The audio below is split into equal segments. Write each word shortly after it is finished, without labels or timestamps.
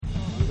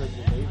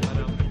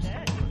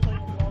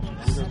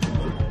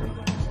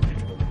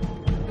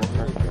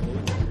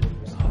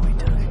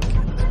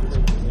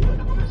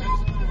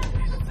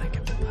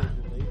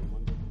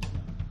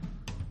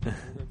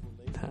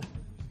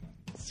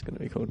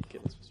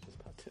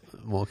Whispers Part 2.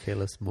 More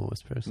careless, more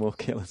whispers. More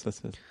Careless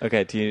Whispers.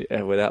 Okay, do you,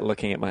 without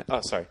looking at my...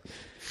 Oh, sorry.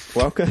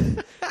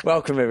 Welcome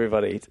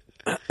everybody.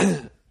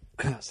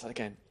 Start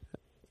again.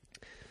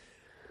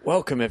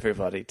 Welcome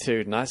everybody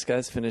to Nice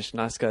Guys Finish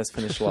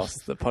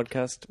Lost, the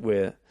podcast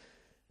where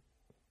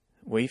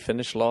we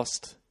finish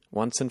Lost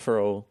once and for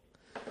all.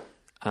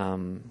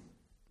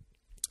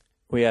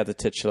 We are the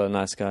titular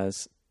Nice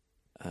Guys.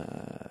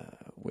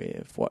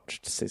 We've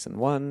watched season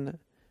 1.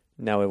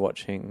 Now we're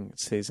watching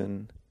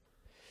season...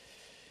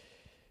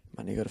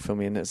 Man, you got to fill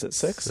me in. Is it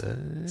 6?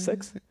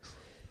 6?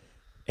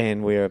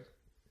 And we're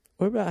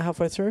about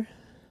halfway through,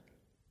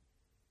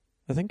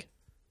 I think.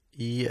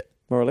 Yeah.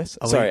 More or less.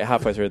 Sorry,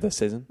 halfway through this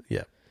season.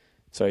 Yeah.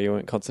 Sorry, you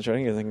weren't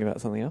concentrating. You're thinking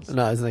about something else?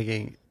 No, I was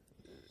thinking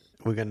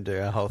we're going to do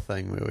our whole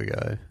thing where we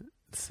go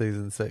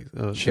season 6.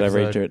 Should I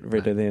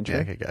redo the intro?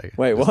 Yeah, okay, go.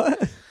 Wait,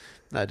 what?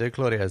 No, do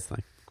Claudio's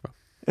thing.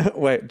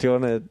 Wait, do you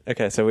want to...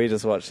 Okay, so we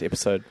just watched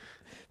episode...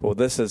 Well,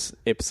 this is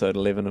episode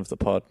 11 of the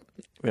pod.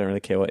 We don't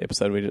really care what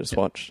episode we just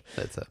watched.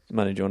 That's it.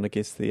 Manu, do you want to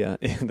guess the...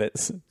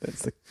 that's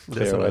the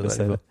clear way to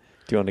say that.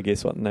 Do you want to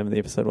guess what the name of the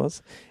episode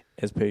was?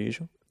 As per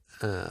usual.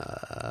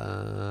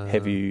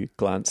 Have you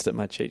glanced at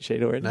my cheat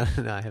sheet already? No,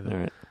 I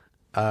haven't.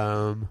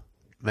 All right.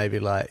 Maybe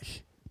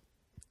like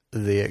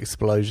The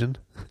Explosion.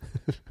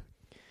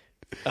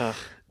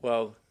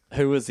 Well,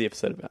 who was the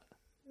episode about?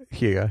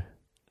 Hugo.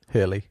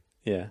 Hurley.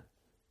 Yeah.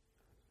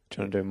 Do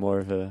you want to do more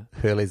of a...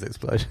 Hurley's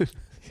Explosion.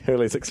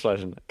 Hurley's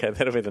Explosion. Okay,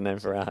 that'll be the name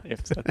for our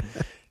episode.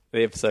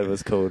 The episode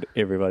was called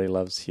Everybody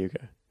Loves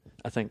Hugo,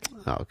 I think.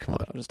 Oh, come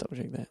on. I'll just double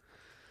check that.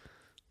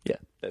 Yeah,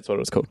 that's what it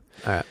was called.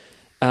 All right.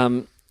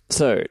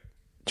 So, do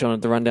you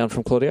want the rundown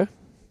from Claudio?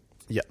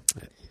 Yeah.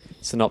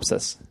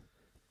 Synopsis.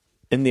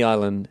 In the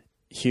island,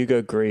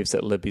 Hugo grieves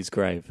at Libby's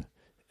grave.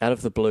 Out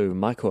of the blue,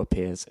 Michael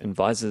appears and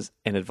advises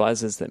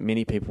that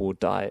many people will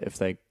die if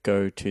they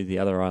go to the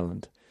other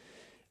island.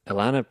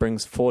 Alana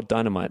brings 4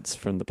 dynamites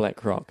from the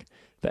Black Rock,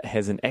 but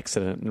has an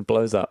accident and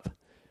blows up.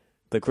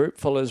 The group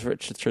follows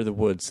Richard through the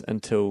woods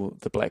until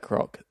the Black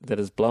Rock that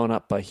is blown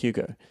up by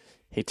Hugo.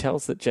 He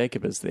tells that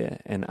Jacob is there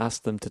and asks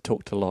them to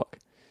talk to Locke.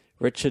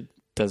 Richard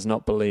does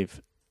not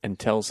believe and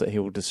tells that he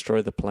will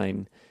destroy the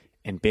plane,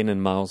 and Ben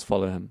and Miles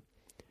follow him.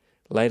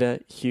 Later,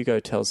 Hugo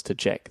tells to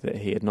Jack that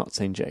he had not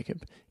seen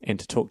Jacob, and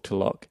to talk to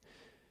Locke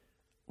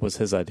was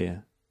his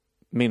idea.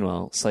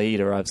 Meanwhile,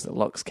 Saeed arrives at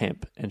Locke's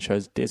camp and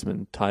shows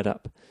Desmond tied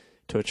up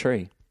to a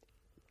tree.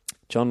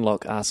 John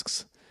Locke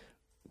asks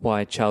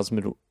why Charles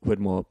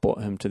Widmore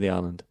brought him to the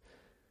island.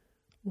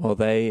 While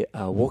they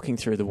are walking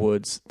through the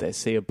woods, they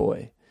see a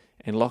boy,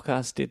 and Locke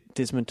asks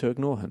Desmond to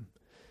ignore him.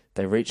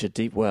 They reach a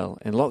deep well,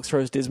 and Locke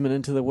throws Desmond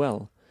into the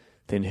well.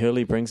 Then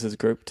Hurley brings his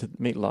group to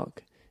meet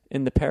Locke.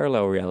 In the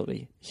parallel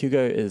reality,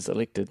 Hugo is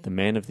elected the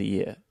Man of the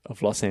Year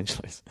of Los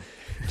Angeles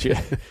due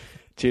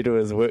to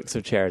his works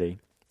of charity.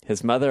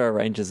 His mother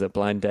arranges a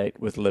blind date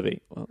with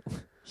Libby. Well,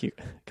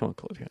 Hugo, come on,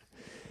 Claudio.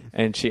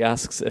 And she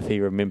asks if he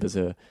remembers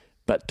her.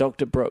 But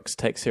Dr. Brooks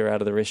takes her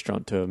out of the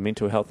restaurant to a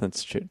mental health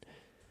institute.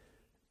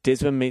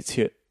 Desmond meets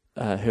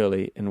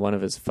Hurley in one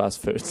of his fast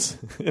foods,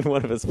 and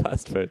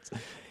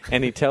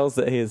he tells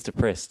that he is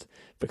depressed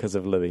because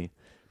of Libby.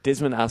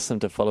 Desmond asks him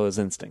to follow his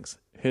instincts.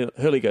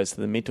 Hurley goes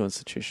to the mental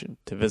institution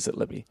to visit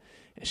Libby.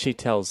 She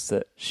tells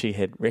that she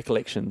had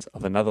recollections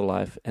of another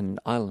life in an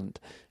island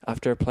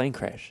after a plane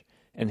crash,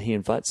 and he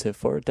invites her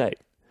for a date.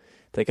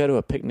 They go to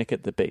a picnic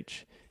at the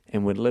beach,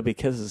 and when Libby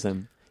kisses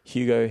him,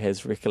 Hugo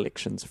has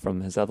recollections from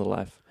his other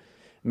life.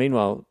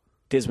 Meanwhile,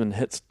 Desmond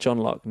hits John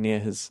Locke near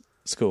his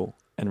school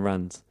and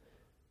runs.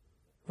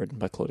 Written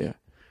by Claudio.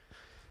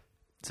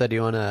 So do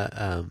you want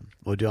to,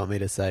 or do you want me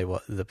to say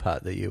what the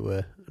part that you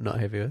were not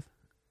happy with?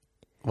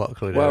 What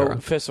Claudio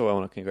wrote? First of all, I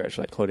want to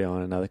congratulate Claudio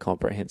on another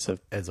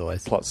comprehensive as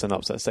always plot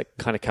synopsis that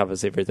kind of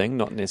covers everything,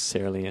 not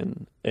necessarily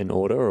in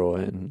order or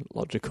in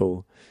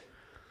logical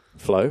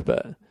flow,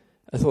 but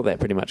I thought that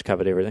pretty much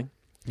covered everything.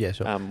 Yeah,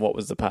 sure. What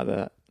was the part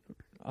that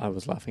I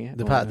was laughing at?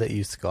 The part that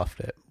you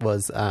scoffed at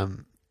was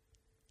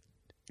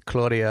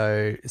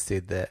Claudio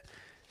said that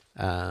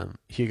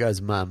Hugo's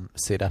mum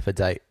set up a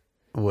date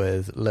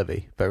with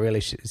Libby, but really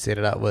she set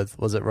it up with,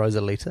 was it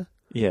Rosalita?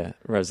 Yeah,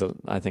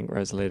 I think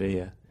Rosalita,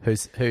 yeah. Who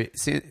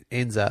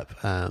ends up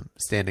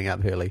standing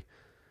up Hurley.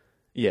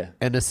 Yeah.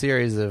 In a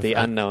series of... The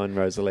unknown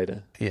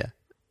Rosalita. Yeah.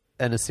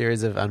 In a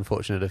series of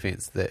unfortunate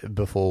events that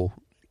befall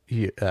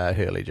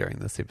Hurley during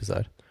this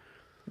episode.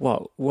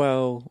 Well,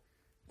 or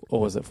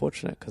was it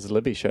fortunate? Because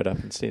Libby showed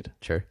up instead.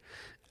 True.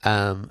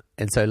 And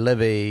so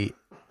Libby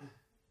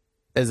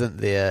isn't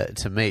there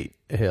to meet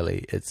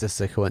Hurley. It's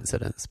just a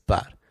coincidence,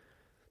 but...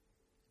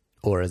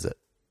 Or is it?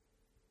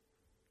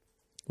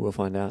 We'll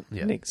find out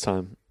next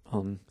time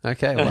on...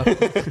 Okay, well...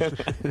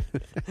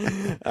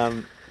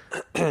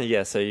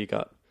 yeah, so you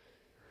got...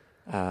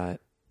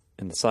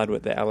 in the side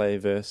with the LA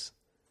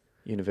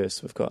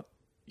universe, we've got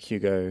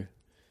Hugo,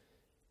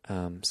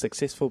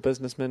 successful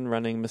businessman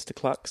running Mr.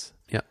 Cluck's.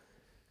 Yep.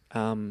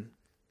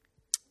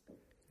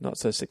 Not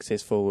so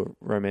successful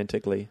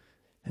romantically.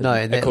 No,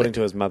 according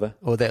to his mother.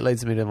 Well, that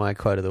leads me to my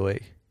quote of the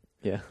week.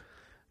 Yeah.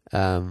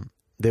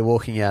 they're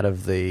walking out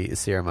of the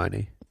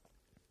ceremony.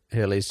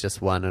 Hurley's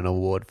just won an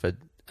award for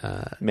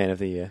Man of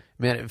the Year.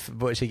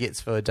 which he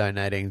gets for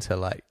donating to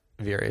like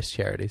various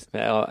charities.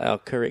 I'll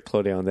correct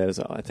Claudia on that as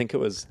well. I think it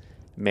was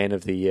Man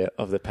of the Year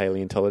of the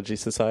Paleontology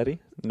Society,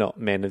 not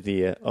Man of the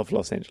Year of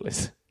Los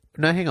Angeles.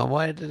 No, hang on.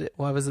 Why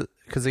was it?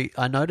 Because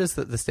I noticed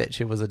that the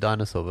statue was a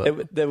dinosaur,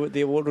 but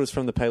The award was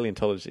from the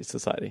Paleontology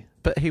Society.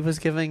 but he was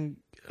giving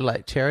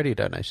like charity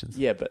donations.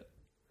 Yeah, but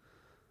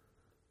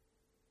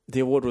the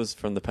award was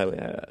from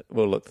the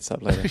we'll look this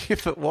up later.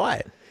 But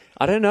why?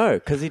 I don't know,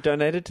 because he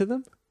donated to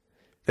them?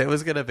 That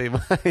was going to be my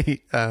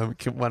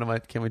one of my.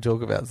 Can we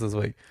talk about this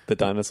week? The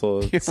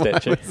dinosaur Why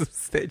statue. was the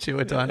statue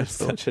a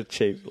dinosaur? Such a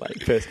cheap, like,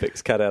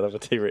 Perspex cut out of a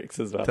T-Rex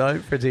as well.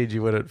 Don't pretend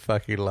you wouldn't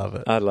fucking love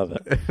it. I love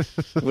it.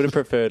 Would have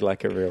preferred,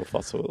 like, a real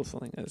fossil or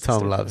something. It's Tom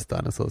still- loves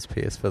dinosaurs,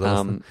 Pierce, for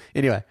those.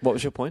 Anyway, What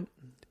was your point?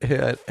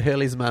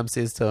 Hurley's mum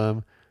says to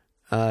him,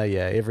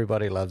 yeah,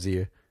 everybody loves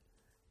you.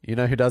 You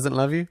know who doesn't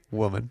love you?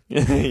 Woman.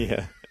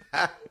 Yeah.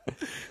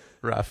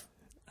 Rough.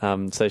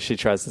 So she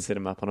tries to set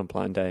him up on a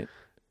blind date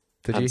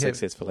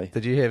unsuccessfully.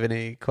 Did you have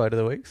any quote of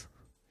the weeks?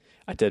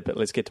 I did, but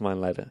let's get to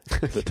mine later,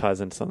 because it ties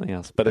into something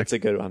else. But it's a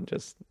good one,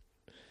 just...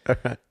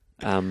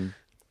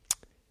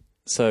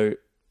 So,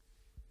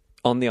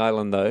 on the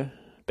island, though,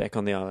 back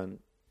on the island,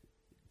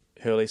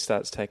 Hurley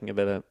starts taking a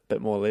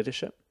bit more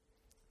leadership,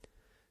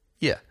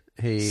 Yeah.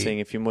 seeing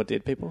a few more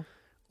dead people.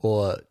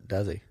 Or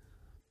does he?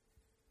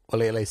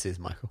 Well, he at least says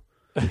Michael.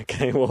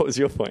 Okay, what was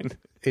your point?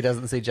 He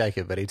doesn't see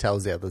Jacob, but he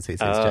tells the others he sees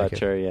Jacob.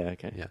 True, yeah,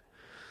 okay.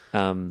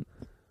 Yeah.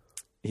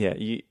 Yeah,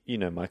 you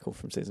know Michael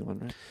from season 1,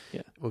 right?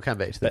 Yeah. We'll come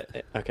back to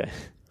that. Okay.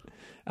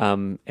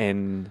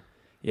 And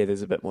yeah,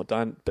 there's a bit more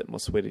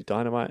sweaty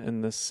dynamite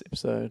in this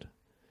episode.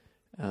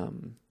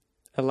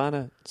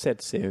 Alana, sad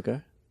to see her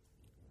go.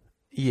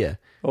 Yeah.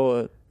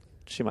 Or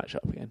she might show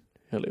up again.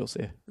 Hurley will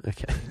see her.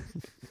 Okay.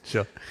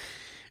 Sure.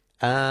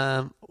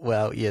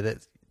 Well, yeah,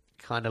 that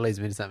kind of leads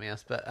me to something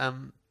else. But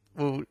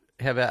well,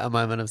 how about a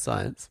moment of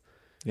science?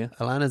 Yeah.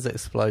 Alana's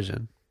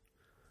explosion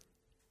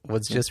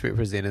was just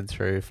represented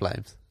through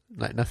flames.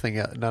 Like nothing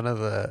else, none of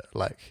the,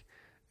 like,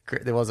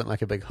 there wasn't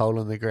like a big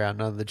hole in the ground.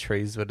 None of the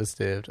trees were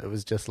disturbed. It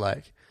was just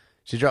like,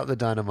 she dropped the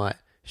dynamite,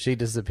 she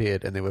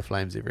disappeared, and there were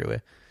flames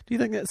everywhere. Do you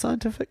think that's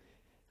scientific?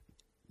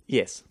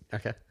 Yes.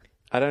 Okay.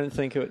 I don't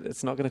think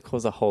it's not going to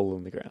cause a hole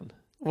in the ground.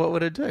 What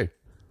would it do?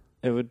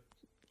 It would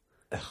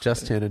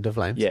Just turn into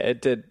flames? Yeah,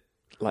 it did,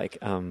 like,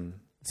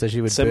 So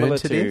she would similar burn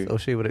to to- death, or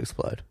she would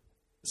explode?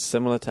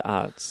 similar to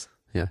Arts.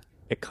 Yeah.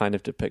 It kind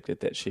of depicted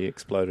that she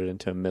exploded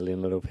into a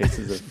million little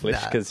pieces of flesh.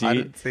 Nah, Because I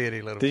didn't see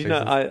any little did you know?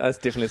 pieces. I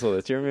definitely saw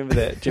this. Do you remember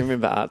that? Do you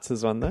remember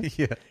Arts' one though?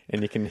 Yeah.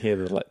 And you can hear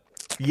the like.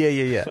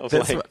 Yeah. Of,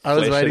 That's like, what, I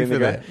was flesh waiting hitting for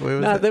the that. Where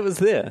was No, it? that was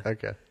there.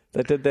 Okay.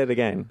 They did that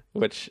again,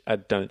 which I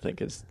don't think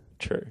is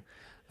true.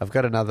 I've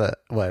got another.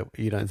 Wait,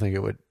 you don't think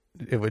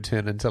it would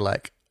turn into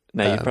like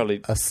No, you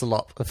probably a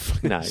slop of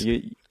flesh? no.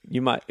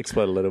 You might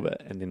explode a little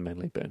bit and then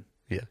mainly burn.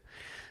 Yeah.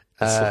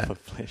 A slip of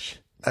flesh.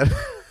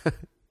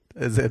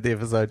 Is that the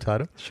episode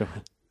title? Sure.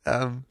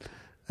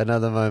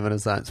 Another moment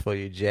of science for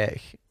you. Jack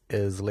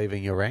is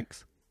leaving your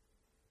ranks.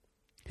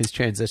 He's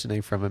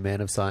transitioning from a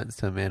man of science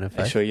to a man of Are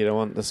you faith. sure you don't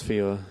want this for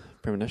your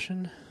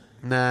premonition?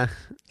 Nah.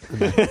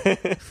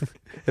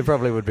 It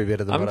probably would be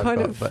better than I'm what I've kind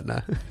got, of- but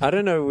no. I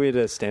don't know where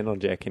to stand on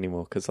Jack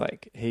anymore because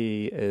like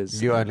he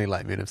is. You only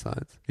like men of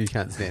science. You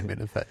can't stand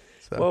men of faith.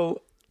 So.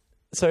 Well,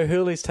 so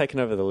Hurley's taken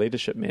over the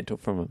leadership mantle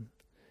from him.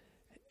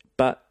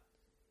 But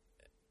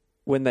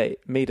when they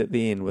meet at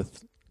the end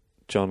with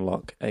John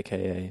Locke,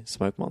 a.k.a.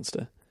 Smoke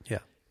Monster, yeah.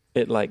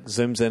 it like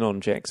zooms in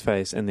on Jack's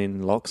face and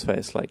then Locke's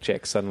face, like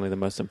Jack's suddenly the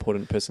most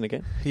important person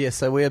again. Yeah,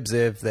 so we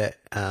observe that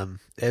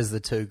as the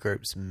two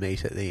groups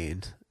meet at the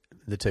end,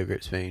 the two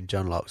groups being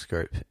John Locke's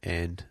group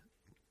and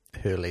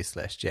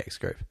Hurley/Jack's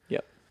group.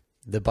 Yep.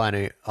 The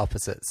binary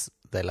opposites,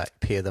 they like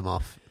pair them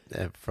off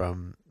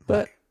from But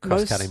like,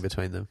 cross-cutting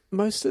between them.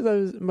 Most of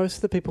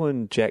the people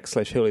in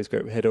Jack/Hurley's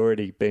group had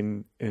already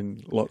been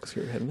in Locke's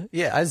group, hadn't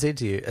Yeah, I said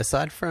to you,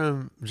 aside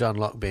from John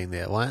Locke being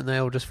there, why aren't they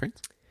all just friends?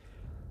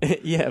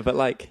 they? Yeah, but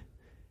like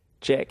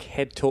Jack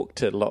had talked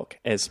to Locke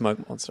as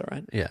Smoke Monster,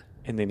 right? Yeah,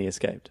 And then he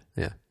escaped.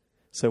 yeah.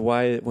 So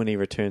why, when he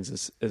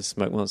returns as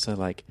Smoke Monster,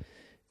 like,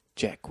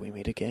 Jack, we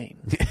meet again,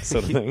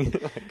 sort of thing?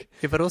 Like,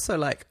 Yeah, but also,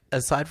 like,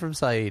 aside from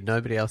Saeed,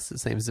 nobody else that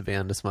seems to be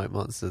under Smoke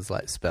Monster's,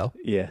 like, spell.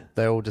 yeah.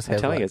 They all just I'm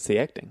have, telling you, like... it's the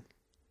acting.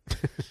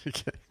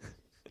 Okay.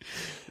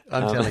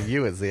 I'm telling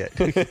you it's the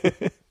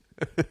acting.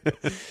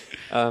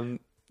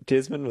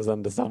 Desmond was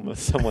under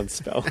someone's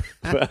spell,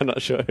 but I'm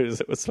not sure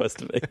whose it was supposed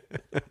to be.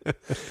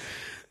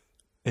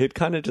 He'd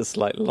kind of just,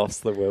 like,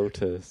 lost the will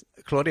to...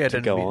 Claudia to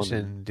didn't go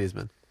mention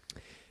Desmond.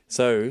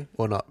 So...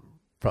 Well, not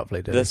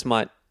properly, did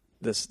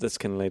This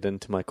can lead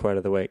into my quote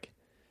of the week.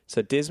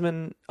 So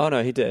Desmond... Oh,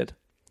 no, he did.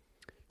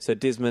 So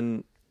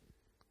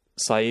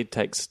Saeed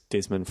takes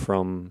Desmond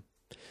from...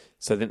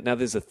 So then, now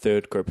there's a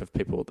third group of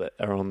people that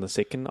are on the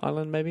second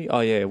island, maybe?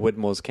 Oh, yeah,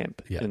 Widmore's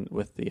camp Yeah.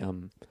 with the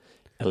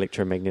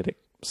electromagnetic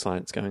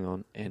science going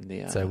on. And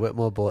the So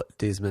Whitmore brought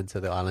Desmond to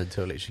the island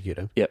to electrocute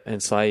him. Yep,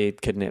 and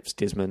Saeed kidnaps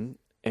Desmond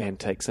and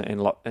takes it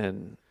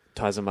and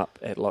ties him up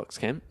at Locke's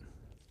camp.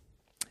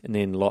 And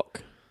then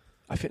Locke,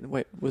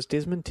 was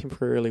Desmond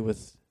temporarily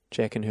with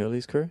Jack and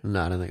Hurley's crew?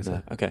 No, I don't think so.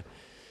 No, okay.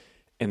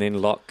 And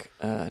then Locke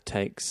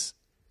takes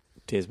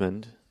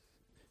Desmond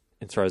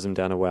and throws him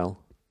down a well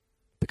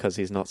because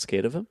he's not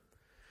scared of him.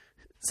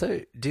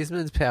 So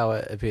Desmond's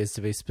power appears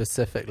to be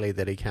specifically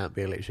that he can't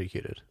be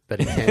electrocuted, but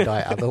he can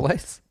die other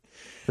ways.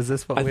 Is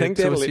this what I we're think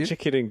to that assume?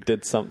 electrocuting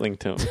did something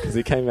to him because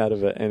he came out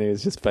of it and he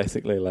was just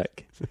basically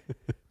like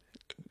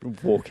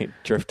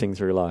drifting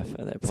through life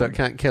at that point. So it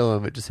can't kill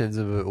him, it just seems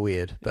a bit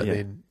weird, but Yeah.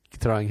 then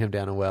throwing him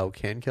down a well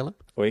can kill him?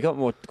 Well, we got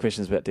more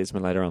questions about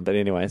Desmond later on, but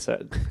anyway,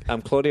 so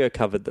Claudio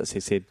covered this.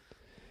 He said,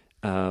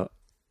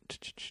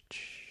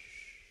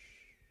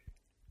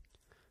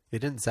 He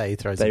didn't say he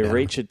throws they him down.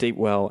 reach a deep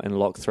well and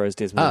Locke throws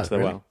Desmond into the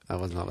really? well. I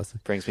was not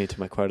listening. Brings me to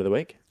my quote of the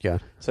week. Yeah.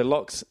 So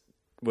Locke's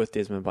with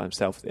Desmond by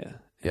himself there.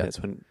 And Yeah. that's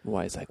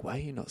why he's like, why are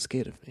you not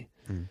scared of me?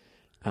 Mm.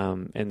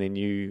 And then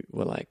you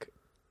were like,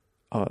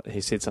 oh, he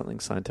said something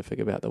scientific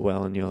about the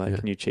well, and you're like, Yeah.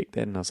 can you check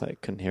that? And I was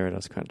like, couldn't hear it. I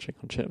was crunching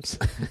on chips.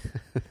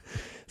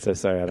 So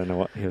sorry, I don't know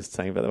what he was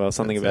saying about the well.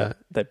 Something That's about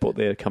they bought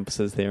their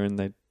compasses there and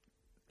they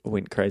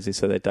went crazy,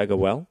 so they dug a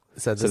well.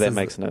 So that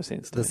makes no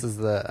sense. This is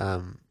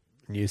the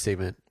new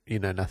segment. You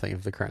know nothing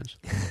of the crunch.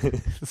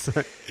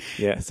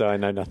 Yeah, so I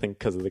know nothing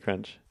because of the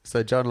crunch.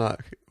 So John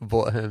Locke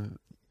brought him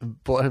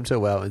to a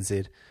well and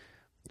said,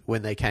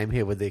 when they came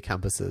here with their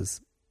compasses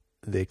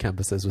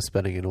were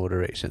spinning in all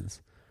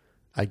directions.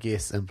 I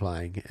guess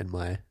implying, in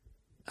my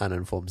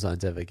uninformed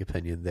scientific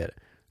opinion, that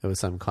it was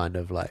some kind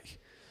of like,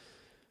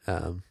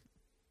 isn't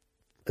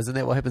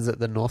that what happens at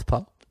the North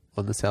Pole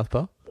on the South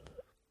Pole?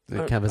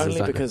 The compasses Only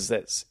don't- because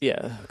that's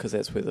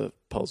where the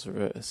poles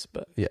reverse.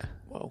 But yeah.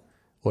 well,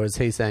 Or is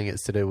he saying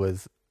it's to do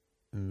with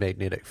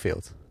magnetic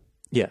fields?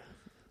 yeah,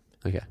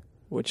 Okay.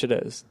 which it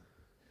is.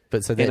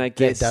 But so And I that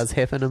guess- does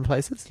happen in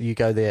places? You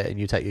go there and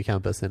you take your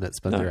compass and it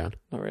spins No. around.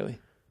 Not really.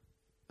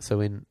 So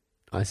when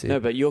I see... No,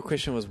 but your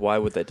question was why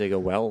would they dig a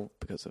well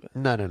because of it?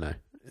 No.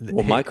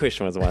 Well, my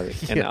question was why,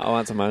 and Yeah. I'll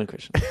answer my own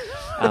question.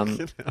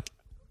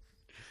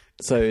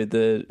 So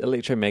the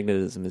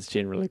electromagnetism is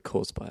generally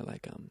caused by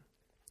like,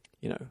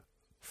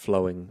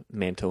 flowing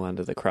mantle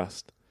under the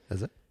crust.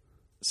 Is it?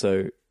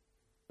 So,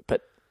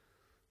 but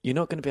you're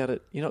not going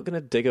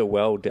to dig a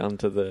well down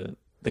to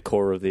the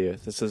core of the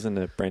earth. This isn't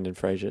a Brendan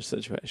Fraser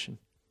situation.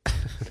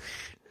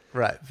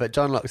 Right, but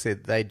John Locke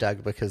said they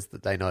dug because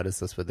they noticed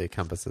this with their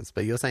compasses.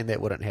 But you're saying that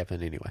wouldn't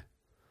happen anyway.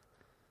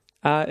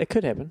 It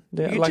could happen.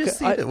 You just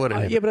said it wouldn't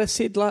happen. Yeah, but I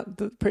said like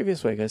the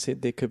previous week, I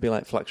said there could be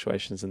like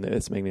fluctuations in the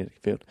Earth's magnetic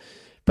field.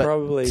 But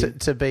Probably,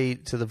 to be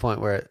to the point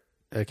where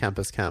a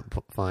compass can't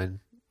find...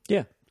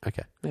 yeah,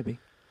 Okay. maybe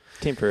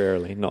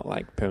temporarily, not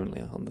like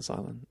permanently on this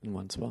island in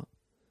one spot.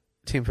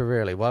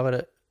 Temporarily. Why would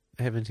it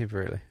happen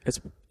temporarily?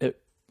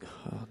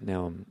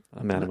 Now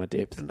I'm out of my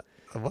depth.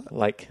 What?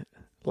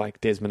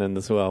 Like Desmond in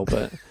this well,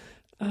 but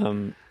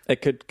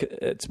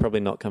it's probably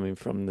not coming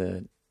from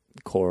the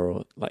core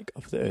or like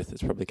of the Earth.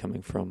 It's probably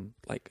coming from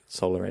like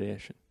solar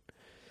radiation,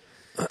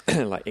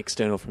 like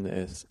external from the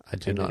Earth. I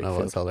do not know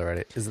what solar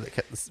radiation is. It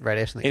the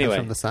radiation that Anyway.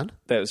 comes from the sun?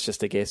 That was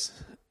just a guess.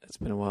 It's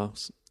been a while.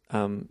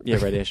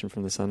 Radiation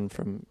from the sun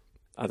from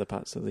other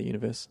parts of the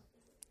universe.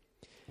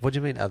 What do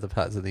you mean other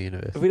parts of the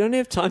universe? We don't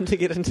have time to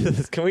get into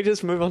this. Can we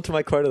just move on to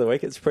my quote of the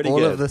week? It's pretty All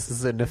good. of this is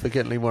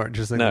significantly more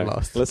interesting No, than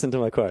Lost. listen to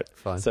my quote.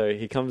 Fine. So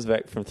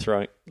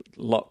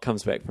Locke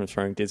comes back from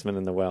throwing Desmond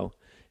in the well,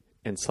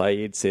 and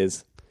Saeed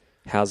says,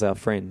 "How's our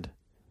friend?"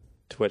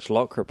 To which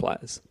Locke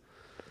replies,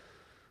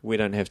 "We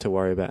don't have to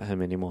worry about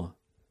him anymore."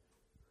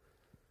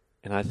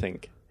 And I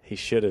think he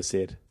should have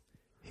said,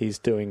 "He's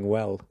doing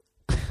well."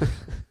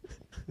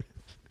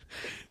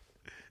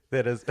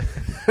 That is...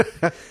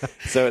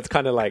 So it's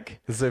kind of like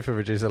The super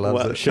producer loves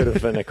what it. should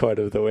have been a quote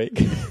of the week.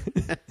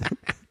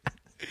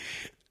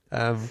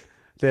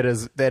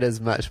 That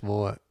is much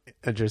more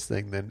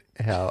interesting than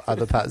how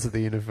other parts of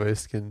the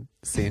universe can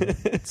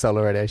send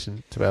solar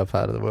radiation to our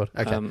part of the world.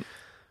 Okay.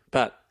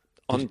 But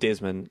on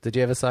Desmond, Did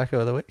you have a psycho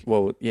of the week?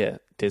 well, yeah,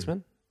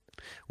 Desmond.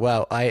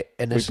 Well, I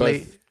initially... We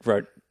both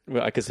wrote.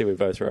 Well, I could see we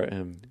both wrote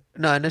him.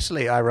 No,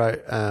 initially I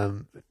wrote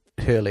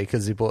Hurley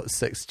because he bought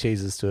 6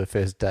 cheeses to a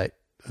first date.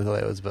 I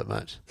thought it was a bit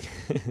much.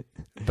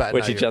 But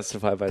Which no, you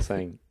justify by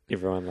saying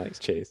everyone likes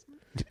cheese.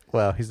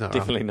 well, he's not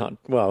Definitely wrong.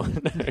 not. Well,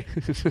 no.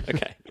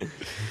 Okay.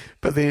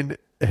 But then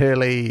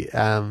Hurley...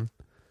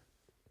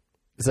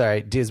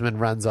 Desmond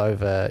runs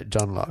over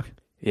John Locke.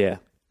 Yeah,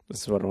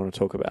 this is what I want to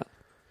talk about.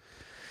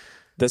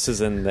 This is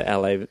in the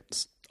LA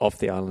off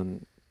the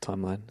island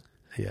timeline.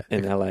 Yeah.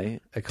 In LA,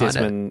 it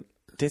kinda-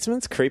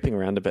 Desmond's creeping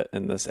around a bit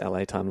in this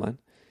LA timeline.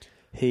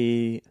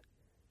 He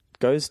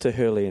goes to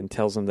Hurley and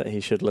tells him that he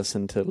should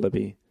listen to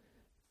Libby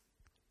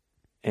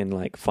and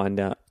like find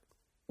out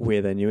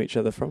where they knew each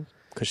other from,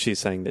 because she's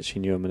saying that she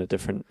knew him in a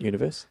different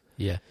universe.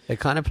 Yeah. It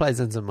kind of plays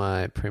into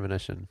my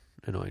premonition,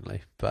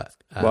 annoyingly. But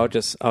Well,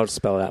 I'll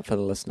spell it out for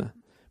the listener.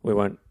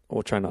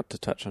 We'll try not to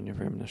touch on your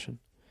premonition.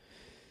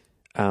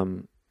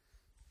 And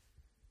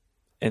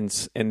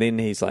then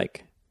he's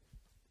like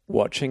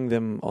watching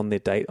them on their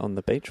date on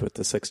the beach with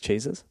the 6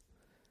 cheeses.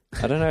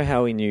 I don't know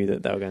how he knew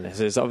that they were going to.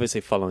 So he's obviously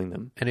following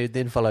them. And he'd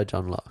then follow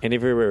John Locke. And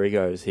everywhere he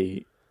goes,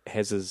 he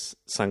has his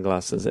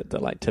sunglasses at the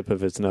tip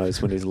of his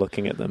nose when he's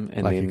looking at them.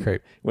 And Like a then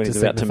creep. when he's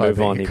To about to signify move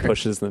being on, a he creep.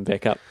 pushes them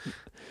back up.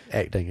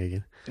 Acting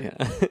again. Yeah.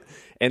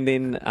 and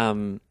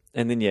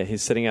then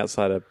he's sitting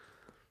outside a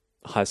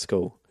high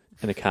school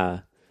in a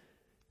car.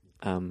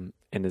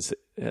 And is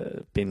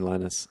Ben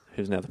Linus,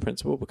 who's now the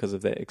principal because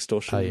of that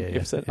extortion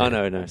episode. Yeah.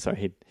 Oh, no, sorry.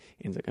 He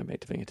ends up going back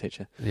to being a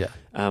teacher. Yeah.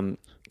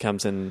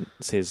 Comes in,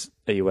 says,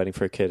 "Are you waiting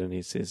for a kid?" And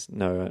he says,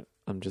 "No,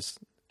 I'm just..."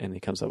 And he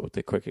comes up with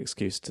the quick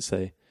excuse to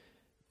say,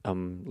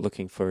 "I'm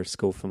looking for a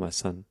school for my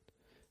son,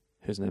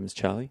 whose name is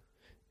Charlie,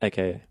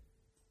 a.k.a.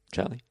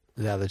 Charlie."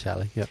 The other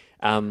Charlie, yep.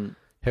 Um,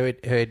 Who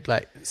he'd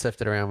like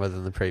sifted around with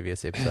in the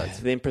previous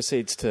episodes. then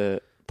proceeds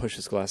to push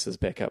his glasses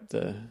back up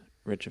the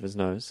ridge of his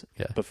nose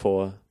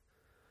before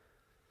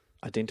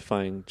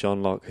identifying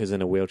John Locke, who's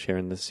in a wheelchair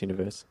in this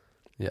universe,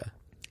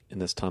 in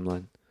this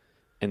timeline,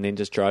 and then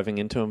just driving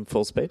into him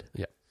full speed.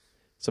 Yeah.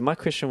 So my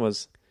question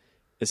was,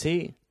 is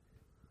he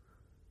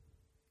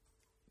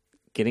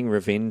getting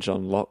revenge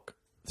on Locke,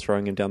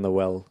 throwing him down the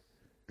well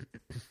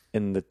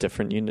in the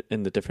different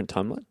in the different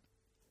timeline?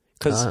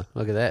 Because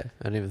look at that.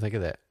 I didn't even think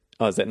of that.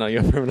 oh, is that not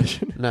your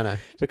premonition? No.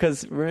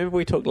 Because remember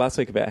we talked last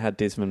week about how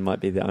Desmond might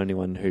be the only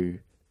one who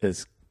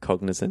is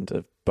cognizant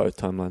of both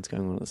timelines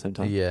going on at the same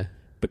time. Yeah.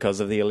 Because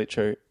of the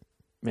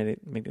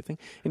electromagnetic thing.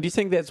 And do you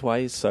think that's why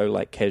he's so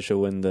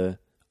casual in the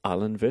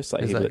Island verse?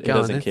 Like He's he like, go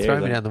doesn't on, care. throw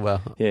me Like, down the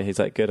well. yeah, he's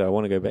like, good, I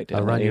want to go back down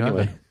I'll there run you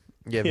anyway. over.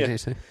 Yeah, Yeah.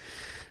 potentially.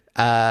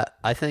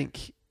 I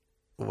think,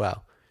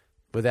 well,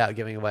 without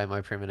giving away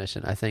my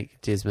premonition, I think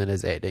Desmond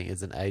is acting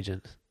as an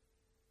agent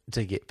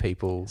to get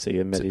people So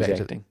you admit he's back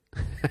to- acting.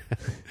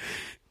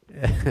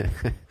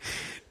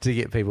 to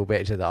get people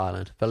back to the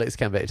island. But let's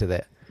come back to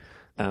that.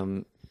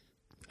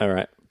 All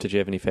right. Did you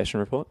have any fashion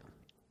report?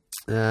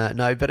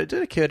 No, but it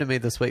did occur to me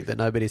this week that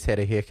nobody's had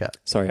a haircut.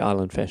 Sorry,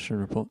 Island fashion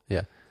report.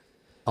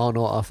 On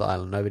or off the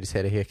island, nobody's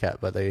had a haircut,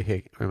 but their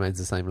hair remains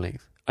the same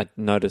length. I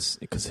noticed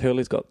because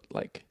Hurley's got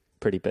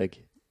pretty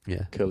big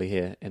Yeah. curly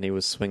hair, and he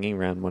was swinging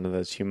around one of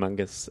those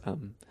humongous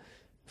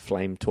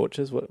flame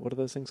torches. What are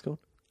those things called?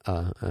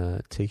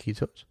 Tiki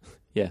torch.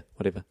 Yeah,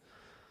 whatever.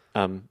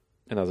 And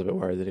I was a bit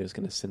worried that he was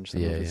going to singe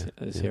some of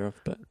his hair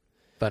off, but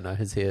But no,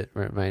 his hair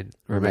remains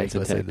Remains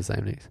intact. the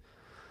same length.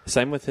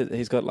 same with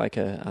he's got like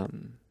a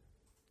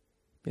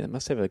it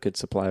must have a good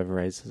supply of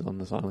razors on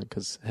this island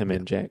because him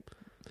and Jack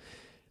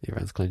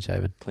Everyone's clean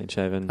shaven. clean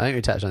shaven. I think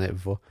we touched on that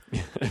before.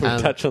 we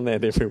touch on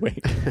that every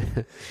week.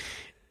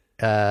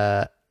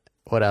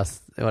 What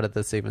else? What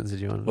other segments did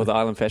you want? Well, the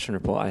Island fashion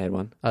report, I had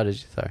one. Oh, did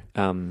you? Sorry.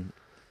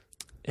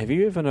 Have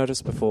you ever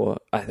noticed before?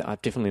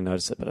 I've definitely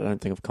noticed it, but I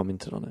don't think I've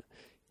commented on it.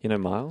 You know,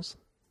 Miles.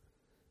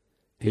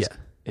 He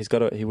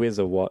wears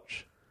a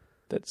watch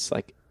that's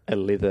like a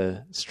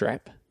leather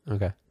strap.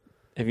 Okay.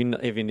 Have you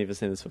never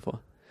seen this before?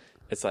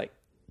 It's like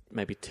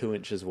maybe 2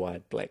 inches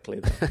wide, black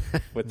leather,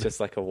 with just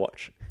like a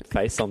watch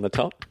face on the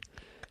top.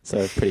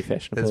 So pretty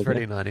fashionable. It's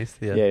pretty 90s.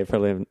 Yeah. Yeah, you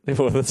probably haven't.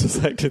 Well, this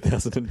was like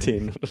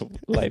 2010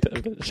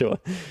 later, but sure.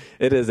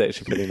 It is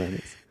actually pretty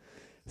 90s.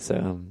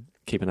 So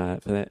keep an eye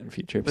out for that in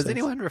future episodes. Was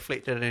anyone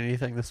reflected on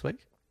anything this week?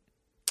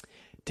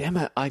 Damn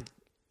it, I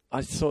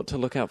thought to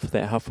look out for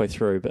that halfway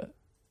through, but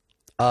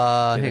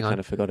Hang I on. kind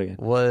of forgot again.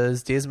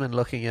 Was Desmond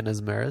looking in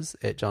his mirrors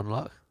at John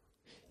Locke?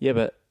 Yeah,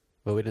 but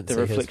Well, we didn't the see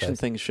reflection his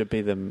face. thing should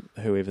be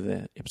whoever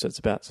the episode's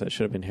about, so it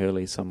should have been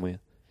Hurley somewhere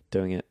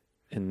doing it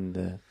in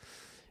the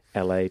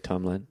LA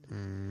timeline.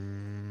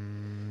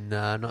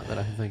 No, not that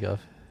I can think of.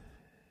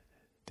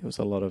 There was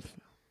a lot of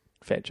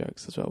fat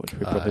jokes as well, which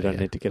we probably don't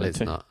need to get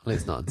into.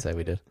 Let's not say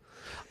we did.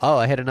 Oh,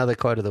 I had another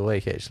quote of the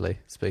week, actually.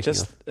 Speaking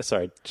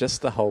of...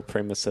 Just the whole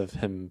premise of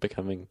him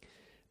becoming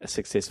a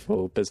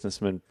successful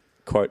businessman,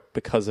 quote,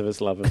 because of his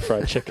love of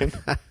fried chicken,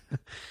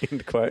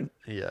 end quote.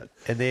 Yeah.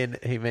 And then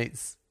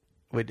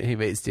when he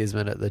meets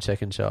Desmond at the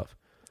chicken shop,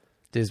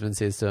 Desmond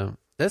says to him,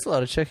 "That's a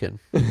lot of chicken."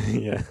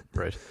 Yeah.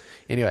 Rude.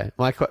 Anyway,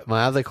 my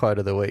other quote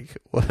of the week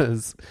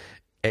was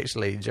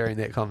actually during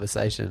that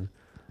conversation,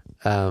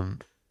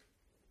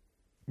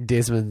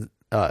 Desmond,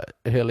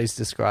 Hurley's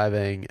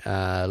describing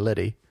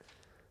Libby.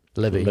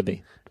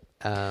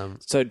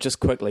 So just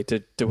quickly,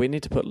 do we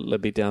need to put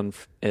Libby down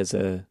as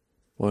is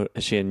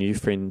she a new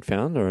friend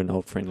found or an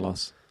old friend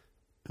lost?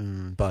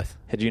 Both.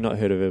 Had you not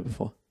heard of her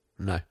before?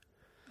 No.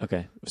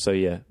 Okay, so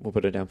yeah, we'll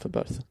put her down for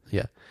both.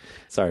 Yeah.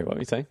 Sorry, what were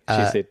you saying?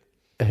 She said...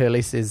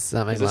 Hurley says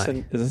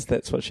something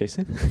that's what she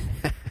said?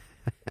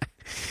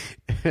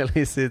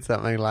 Hurley said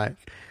something like,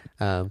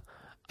 I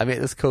met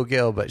this cool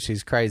girl, but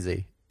she's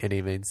crazy. And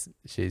he means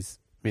she's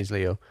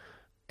mentally ill.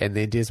 And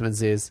then Desmond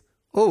says,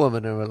 all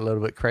women are a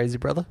little bit crazy,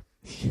 brother.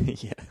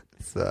 Yeah.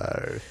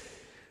 So,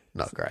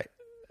 not great.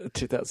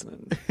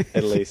 2000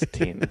 at least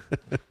 10,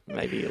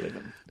 maybe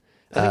 11.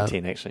 I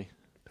think 10 actually.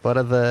 What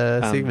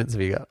other segments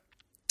have you got?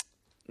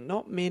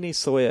 Not many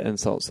Sawyer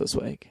insults this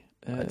week.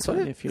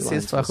 Sawyer a few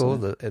says fuck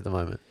all at the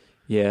moment.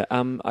 Yeah,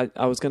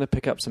 I was going to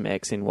pick up some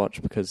accent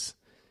watch because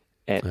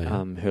at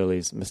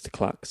Hurley's Mr.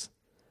 Cluck's,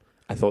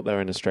 I thought they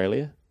were in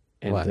Australia.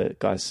 And Why? the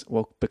guys,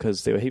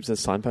 because there were heaps of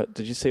signposts.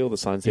 Did you see all the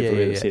signs Yeah,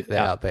 everywhere yeah, that said the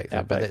Outback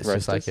thing, but that's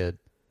Roasters? just like a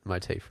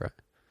motif, right?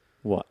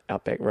 What?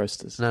 Outback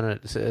Roasters? No,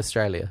 it's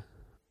Australia.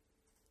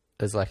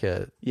 It's like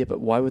Yeah,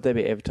 but why would they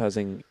be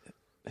advertising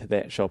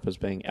that shop as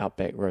being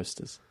Outback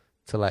Roasters?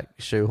 to like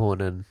shoehorn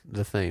in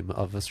the theme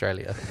of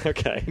Australia.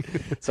 Okay.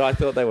 So I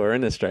thought they were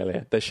in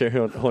Australia. They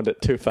shoehorned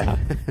it too far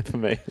for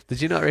me.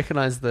 Did you not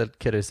recognise the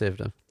kid who served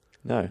him?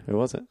 No, who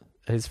was it?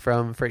 He's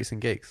from Freaks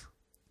and Geeks.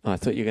 Oh, I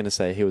thought you were going to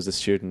say he was a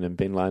student in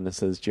Ben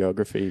Linus's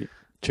geography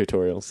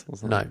tutorials or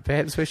something. No,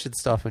 perhaps we should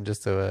stop and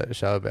just do a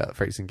show about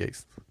Freaks and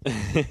Geeks.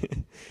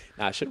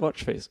 Nah, I should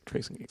watch Freaks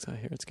and Geeks. I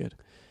hear it's good.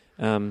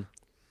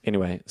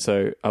 Anyway,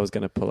 so I was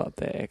going to pull up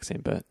their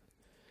accent, but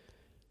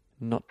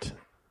not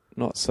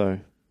so.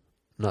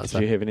 Not Did so.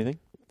 you have anything?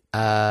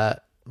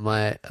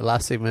 My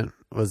last segment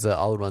was the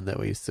old one that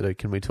we used to do.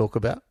 Can we talk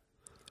about?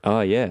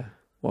 Oh, yeah.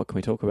 What can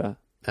we talk about?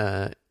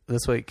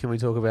 This week, can we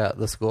talk about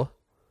the score?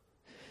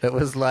 It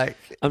was like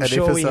I'm an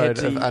sure we had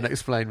episode of to-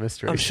 Unexplained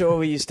Mysteries. I'm sure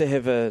we used to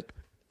have a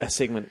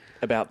segment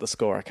about the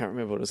score. I can't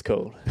remember what it was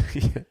called.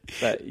 Yeah.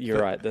 But you're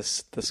right. The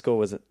score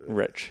wasn't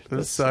rich. It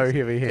was so this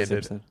heavy-handed.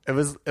 episode.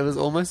 It was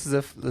almost as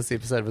if this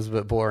episode was a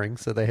bit boring,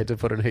 so they had to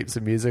put in heaps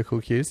of musical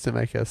cues to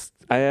make us.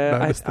 I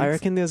Notice things.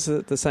 reckon there's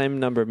the same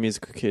number of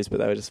musical cues, but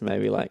they were just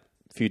maybe like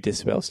a few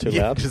decibels too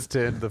loud. Just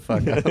turn the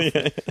fuck up.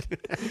 Yeah.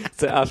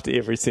 So after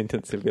every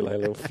sentence, there'd be like a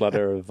little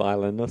flutter of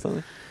violin or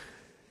something.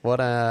 What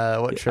I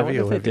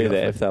trivia wonder have if they you do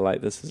that. got If they're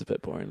like, this is a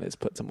bit boring, let's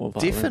put some more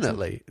violin.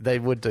 Definitely, they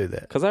would do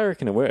that. Because I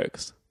reckon it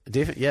works.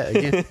 Yeah,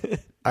 again,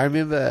 I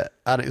remember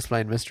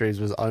Unexplained Mysteries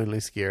was only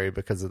scary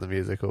because of the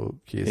musical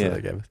cues Yeah. that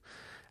they gave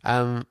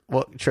us.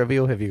 What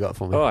trivia have you got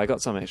for me? Oh, I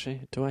got some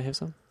actually. Do I have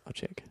some? I'll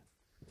check.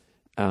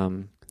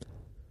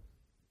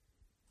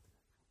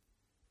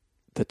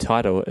 The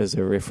title is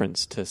a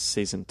reference to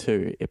season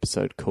 2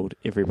 episode called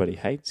 "Everybody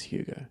Hates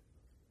Hugo."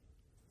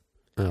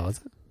 Oh,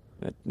 was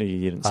it? No,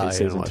 you didn't see Oh, you didn't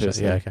season watch 2. it.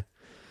 so- Yeah, okay.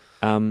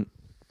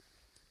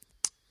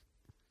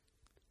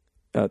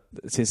 It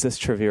says this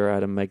trivia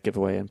item may give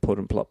away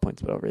important plot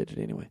points, but I'll read it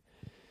anyway.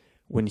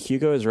 When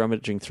Hugo is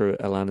rummaging through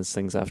Alana's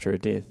things after her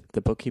death,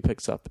 the book he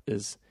picks up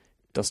is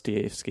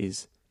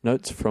Dostoevsky's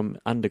Notes from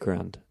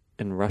Underground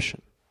in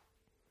Russian.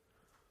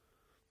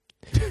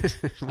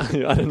 I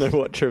don't know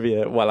what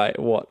trivia,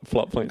 what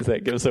plot points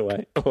that gives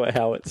away, or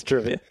how it's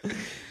trivia.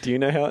 Do you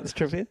know how it's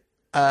trivia?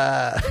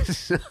 Hang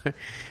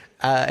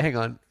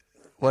on.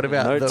 What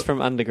about Notes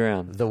from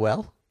Underground? the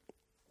well?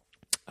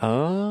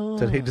 Oh.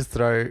 Did he just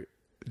throw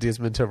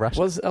Desmond to Russia?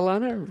 Was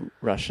Alana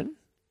Russian?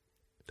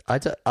 I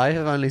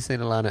have only seen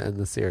Alana in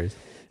the series.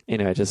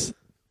 Anyway,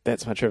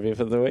 that's my trivia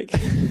for the week. Do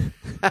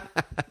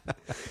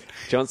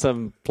you want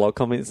some blog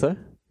comments though?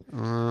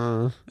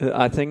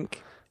 I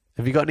think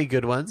Have you got any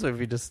good ones, or have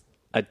you just?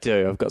 I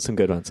do. I've got some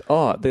good ones.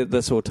 Oh,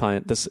 this will tie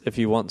in. This, if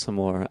you want some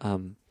more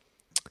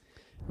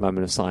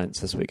moment of science,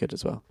 this will be good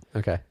as well.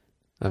 Okay,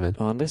 I'm in.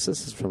 Oh, unless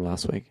this is from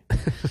last week.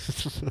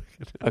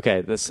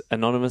 Okay, this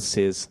anonymous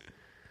says,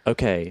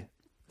 "Okay,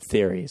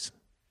 theories: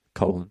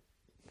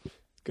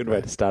 Good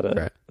way to start a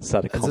Right.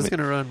 start a Is comment. this going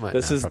to ruin my?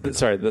 This No, is probably not.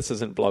 sorry. This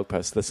isn't blog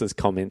posts. This is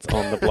comments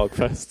on the blog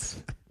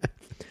posts.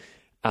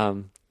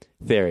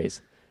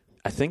 Theories.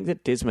 I think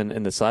that Desmond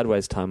in the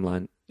Sideways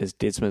timeline is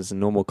Desmond's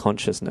normal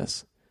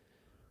consciousness.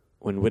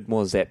 When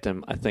Widmore zapped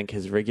him, I think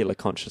his regular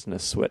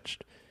consciousness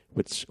switched,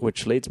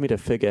 which leads me to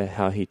figure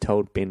how he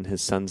told Ben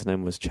his son's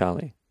name was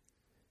Charlie.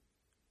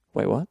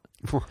 Wait, what?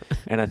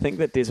 And I think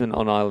that Desmond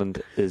on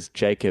Island is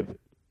Jacob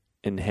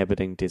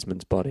inhabiting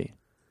Desmond's body.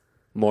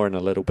 More in a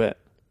little bit.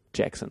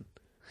 Jackson.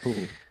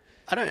 Ooh.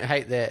 I don't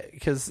hate that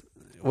because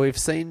we've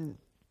seen.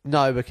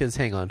 No, because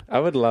hang on. I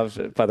would love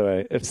it, by the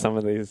way, if some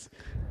of these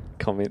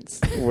comments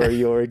were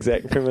your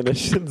exact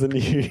premonitions and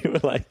you were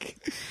like...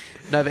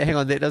 No, but hang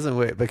on. That doesn't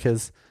work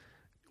because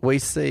we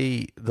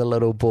see the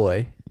little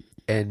boy,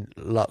 and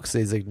Locke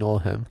says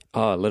ignore him.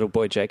 Oh, little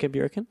boy Jacob,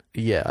 you reckon?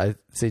 Yeah, I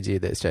said yeah,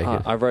 that's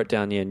Jacob. I wrote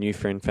down, new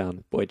friend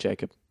found, boy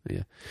Jacob.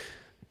 Yeah.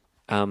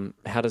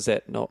 How does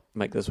that not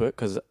make this work?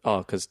 Because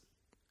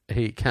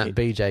He can't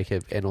be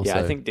Jacob, and also yeah,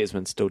 I think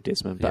Desmond's still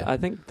Desmond, but Yeah. I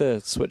think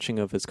the switching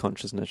of his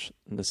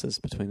consciousnesses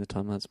between the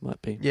timelines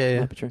might be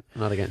Yeah. might be true.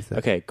 I'm not against that.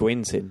 Okay,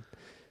 Gwen said,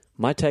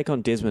 my take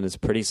on Desmond is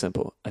pretty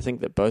simple. I think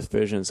that both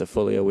versions are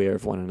fully aware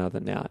of one another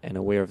now and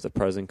aware of the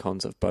pros and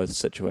cons of both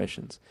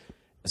situations.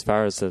 As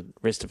far as the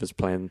rest of his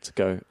plans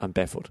go, I'm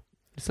baffled.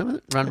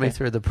 Someone run me Okay.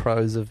 through the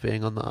pros of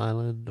being on the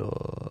island,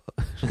 or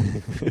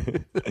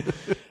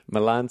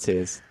Milan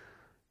says,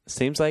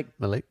 seems like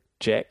Malik.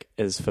 Jack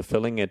is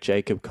fulfilling a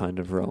Jacob kind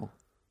of role.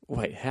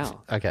 Wait,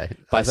 how? Okay,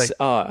 By I think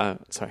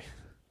sorry.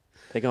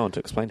 They go on to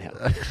explain how.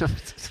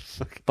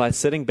 By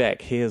sitting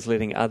back, he is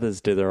letting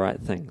others do the right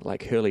thing,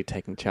 like Hurley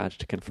taking charge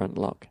to confront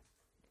Locke.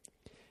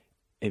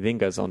 He then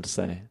goes on to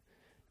say,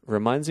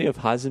 reminds me of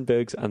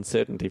Heisenberg's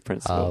uncertainty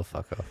principle. oh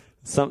fuck off.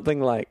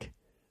 Something like,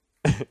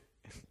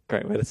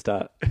 great way to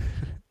start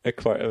a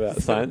quote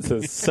about science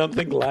is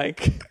something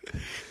like,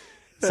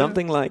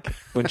 Something like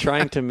when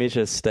trying to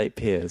measure state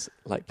pairs,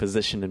 like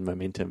position and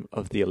momentum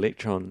of the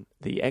electron,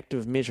 the act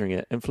of measuring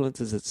it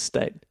influences its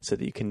state so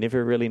that you can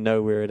never really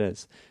know where it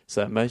is.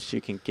 So at most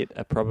you can get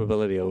a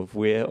probability of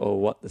where or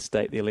what the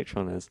state the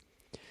electron is.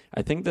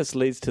 I think this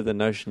leads to the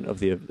notion of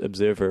the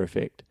observer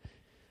effect.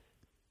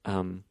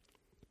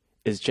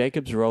 Is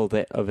Jacob's role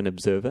that of an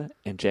observer,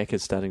 and Jack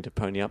is starting to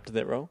pony up to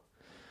that role?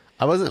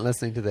 I wasn't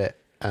listening to that.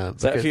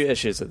 So a few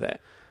issues with that.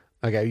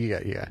 Okay, you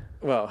go.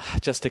 Well,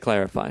 just to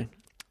clarify,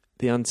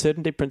 the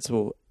uncertainty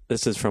principle,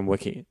 this is from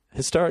Wiki.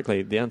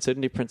 Historically, the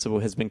uncertainty principle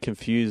has been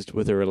confused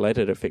with a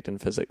related effect in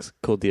physics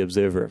called the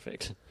observer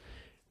effect,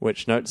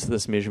 which notes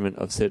this measurement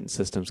of certain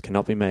systems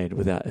cannot be made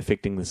without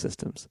affecting the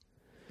systems.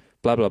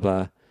 Blah, blah,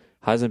 blah.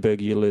 Heisenberg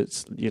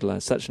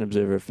utilized such an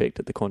observer effect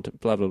at the quantum,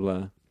 blah, blah,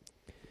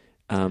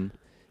 blah.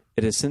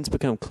 It has since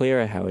become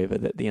clearer, however,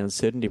 that the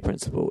uncertainty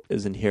principle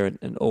is inherent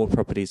in all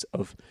properties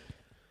of,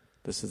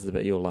 this is the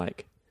bit you'll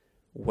like,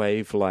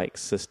 wave-like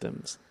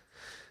systems.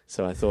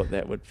 So I thought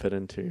that would fit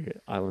into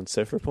Island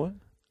Surf Report.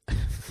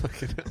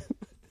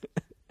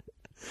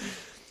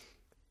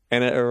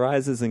 And it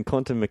arises in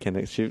quantum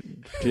mechanics due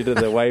to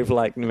the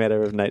wave-like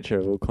matter of nature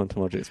of all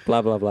quantum objects.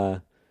 Blah, blah, blah.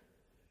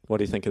 What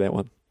do you think of that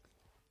one?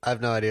 I have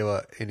no idea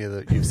what any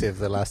of you've said for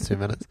the last 2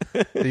 minutes.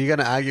 Are you going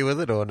to argue with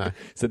it or no?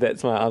 So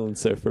that's my Island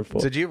Surf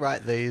Report. Did you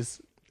write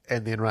these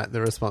and then write the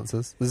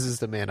responses? This is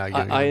the man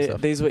arguing himself.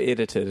 These were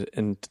edited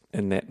in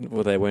that,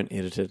 well, they weren't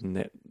edited,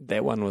 and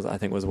that one was, I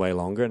think, was way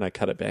longer, and I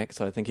cut it back.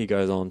 So I think he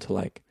goes on to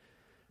like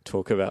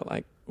talk about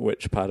like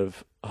which part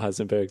of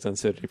Heisenberg's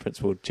uncertainty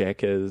principle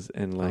Jack is,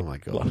 and like, oh my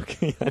God. Block.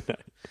 I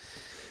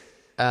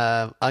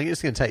know. I'm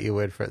just going to take your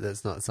word for it.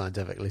 That's not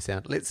scientifically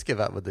sound. Let's give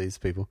up with these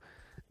people.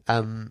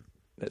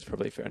 That's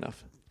probably fair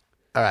enough.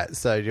 All right.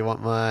 So do you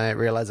want my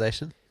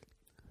realization?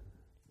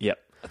 Yep,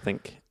 I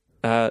think.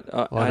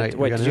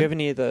 Wait, did you have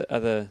any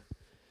other?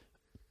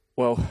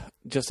 Well,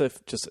 just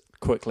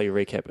quickly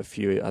recap a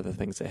few other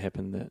things that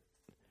happened. That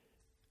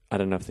I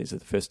don't know if these are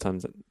the first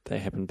times that they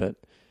happened, but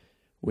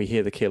we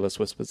hear the careless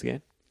whispers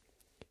again,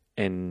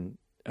 and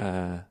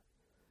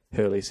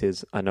Hurley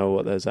says, "I know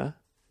what those are."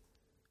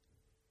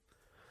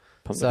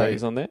 Pump the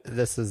brakes on that.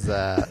 This is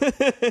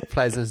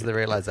plays into the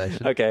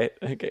realization. Okay,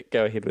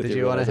 go ahead with. Did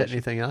you want to hit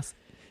anything else?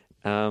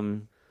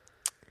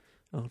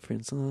 Old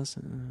friend sauce.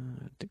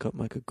 Got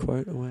my good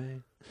quote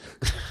away.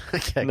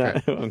 Okay, no,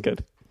 great. I'm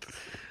good.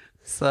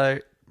 So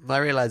my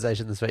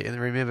realization this week, and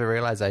remember,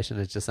 realization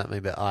is just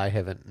something that I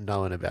haven't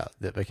known about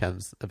that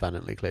becomes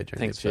abundantly clear during.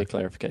 Thanks for your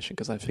clarification,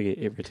 because I forget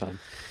every time.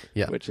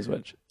 Yeah, which is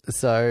which.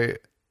 So,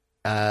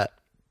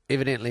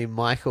 evidently,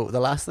 Michael. The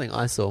last thing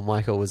I saw,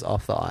 Michael was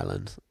off the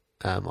island.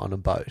 On a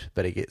boat,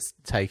 but he gets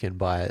taken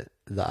by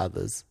the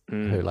others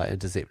who like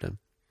intercept him.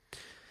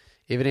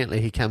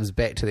 Evidently, he comes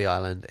back to the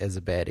island as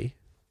a baddie,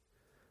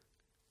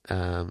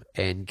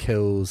 and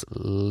kills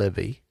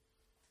Libby.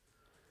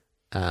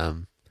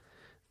 And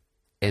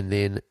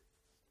then,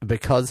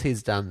 because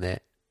he's done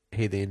that,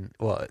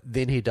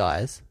 then he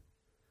dies,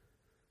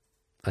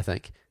 I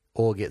think,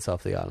 or gets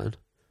off the island.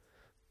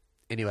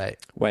 Anyway,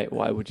 wait,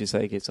 why would you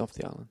say he gets off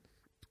the island?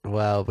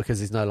 Well, because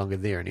he's no longer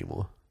there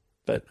anymore.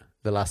 But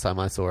the last time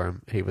I saw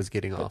him, he was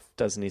getting off.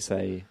 Doesn't he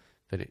say?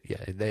 But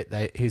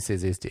he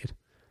says he's dead,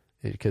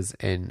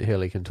 and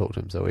Hurley can talk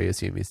to him, so we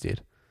assume he's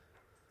dead.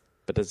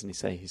 But doesn't he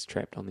say he's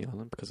trapped on the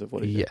island because of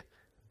what he did? Yeah,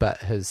 but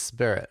his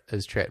spirit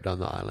is trapped on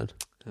the island.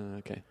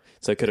 Okay,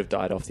 so he could have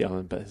died off the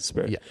island, but his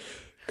spirit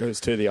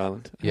goes to the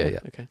island. Yeah.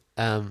 Okay.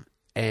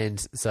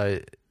 And so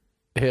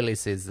Hurley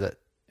says that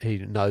he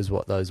knows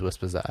what those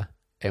whispers are,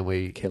 and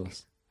we kill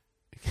us,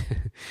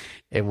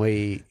 and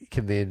we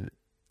can then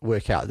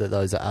work out that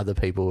those are other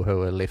people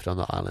who are left on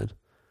the island,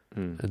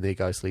 and their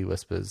ghostly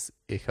whispers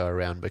echo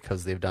around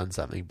because they've done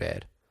something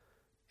bad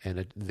and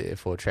are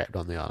therefore trapped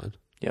on the island.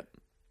 Yep.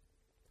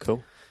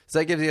 Cool. So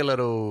that gives you a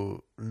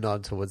little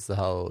nod towards the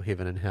whole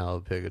heaven and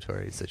hell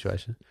purgatory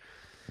situation.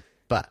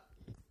 But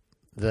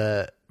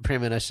the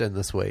premonition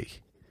this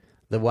week,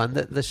 the one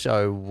that the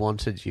show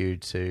wanted you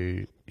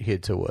to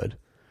head toward,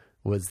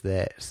 was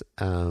that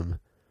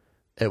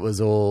it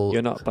was all...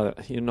 You're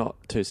not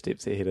 2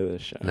 steps ahead of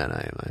this show. No,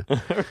 am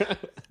I?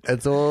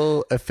 It's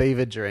all a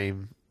fever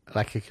dream,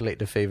 like a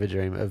collective fever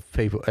dream of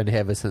people,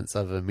 inhabitants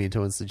of a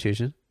mental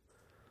institution.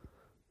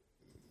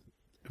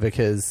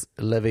 Because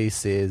Liddy,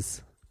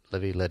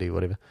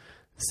 whatever,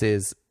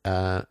 says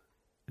to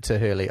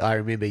Hurley, "I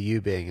remember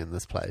you being in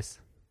this place."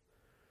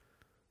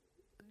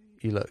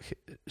 You look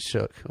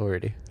shook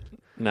already.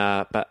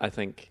 Nah, but I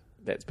think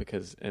that's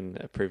because in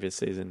a previous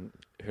season,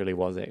 Hurley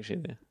was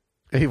actually there.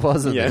 He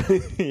wasn't there.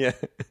 Yeah.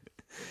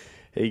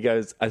 He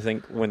goes, I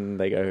think when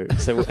they go,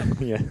 so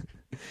yeah,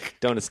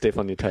 don't want to step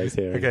on your toes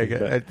here. Okay,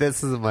 good.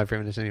 This isn't my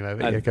premonition anyway,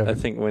 but I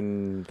think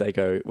when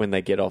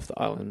they get off the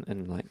island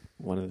in like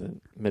one of the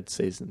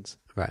mid-seasons,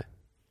 right,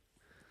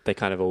 they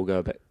kind of all go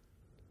a bit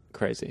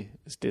crazy.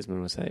 As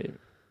Desmond would say,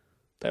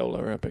 they all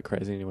are a bit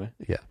crazy anyway.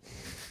 Yeah.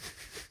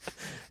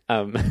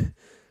 And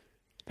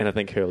I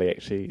think Hurley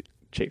actually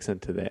checks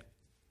into that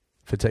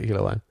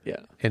particular one.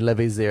 Yeah. And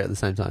Libby's there at the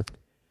same time.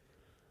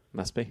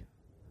 Must be.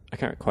 I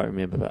can't quite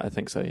remember, but I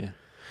think so, yeah.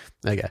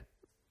 Okay.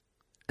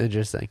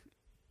 Interesting.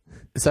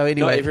 So Not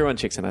anyway, everyone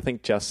checks in. I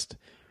think just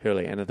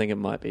Hurley, and I think it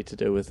might be to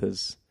do with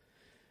his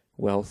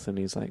wealth, and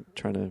he's like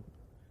trying to,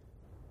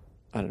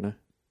 I don't know.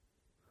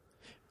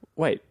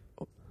 Wait.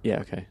 Yeah,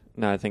 okay.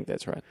 No, I think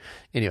that's right.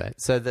 anyway,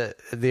 so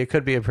there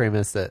could be a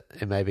premise that,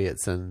 and maybe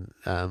it's in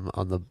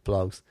on the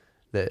blogs,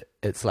 that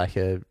it's like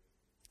a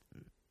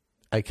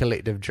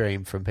collective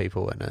dream from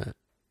people in a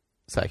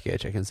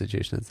psychiatric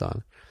institution and so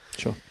on.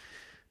 Sure.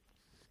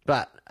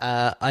 But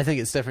I think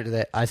it's different to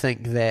that. I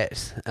think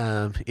that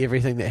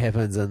everything that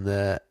happens in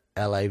the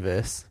LA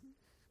verse,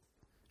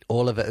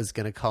 all of it is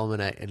going to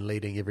culminate in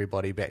leading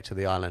everybody back to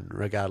the island,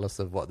 regardless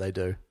of what they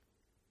do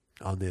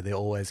on there. They're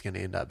always going to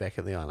end up back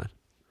at the island.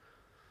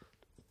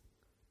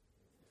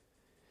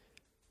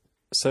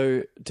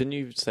 So, didn't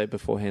you say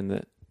beforehand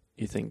that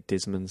you think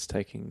Desmond's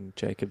taking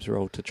Jacob's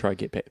role to try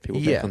get people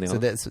back on the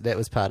island? So that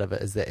was part of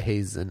it, is that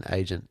he's an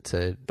agent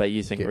to... But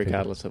you think get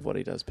regardless of what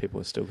he does,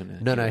 people are still going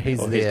to... No, he's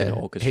there.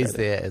 He's it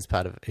there as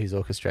part of... He's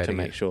orchestrating to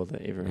make it. sure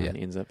that everyone Yeah.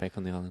 ends up back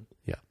on the island.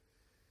 Yeah.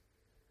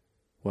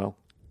 Well,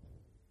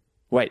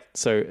 wait,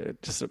 so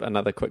just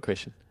another quick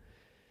question.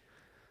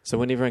 So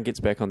when everyone gets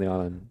back on the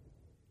island,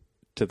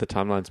 do the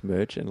timelines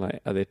merge, and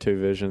like, are there two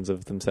versions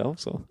of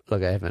themselves, or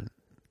Look, I haven't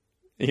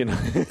you know?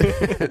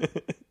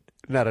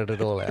 nutted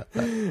it all out.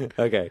 But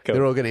Okay, cool.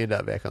 they're all going to end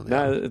up back on the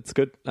No, island. it's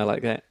good. I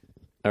like that.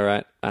 All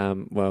right.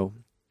 Well,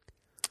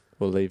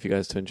 we'll leave you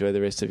guys to enjoy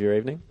the rest of your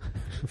evening,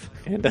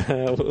 and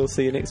we'll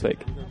see you next week,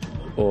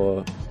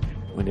 or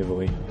whenever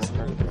we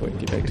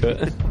get back to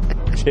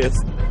it. Cheers.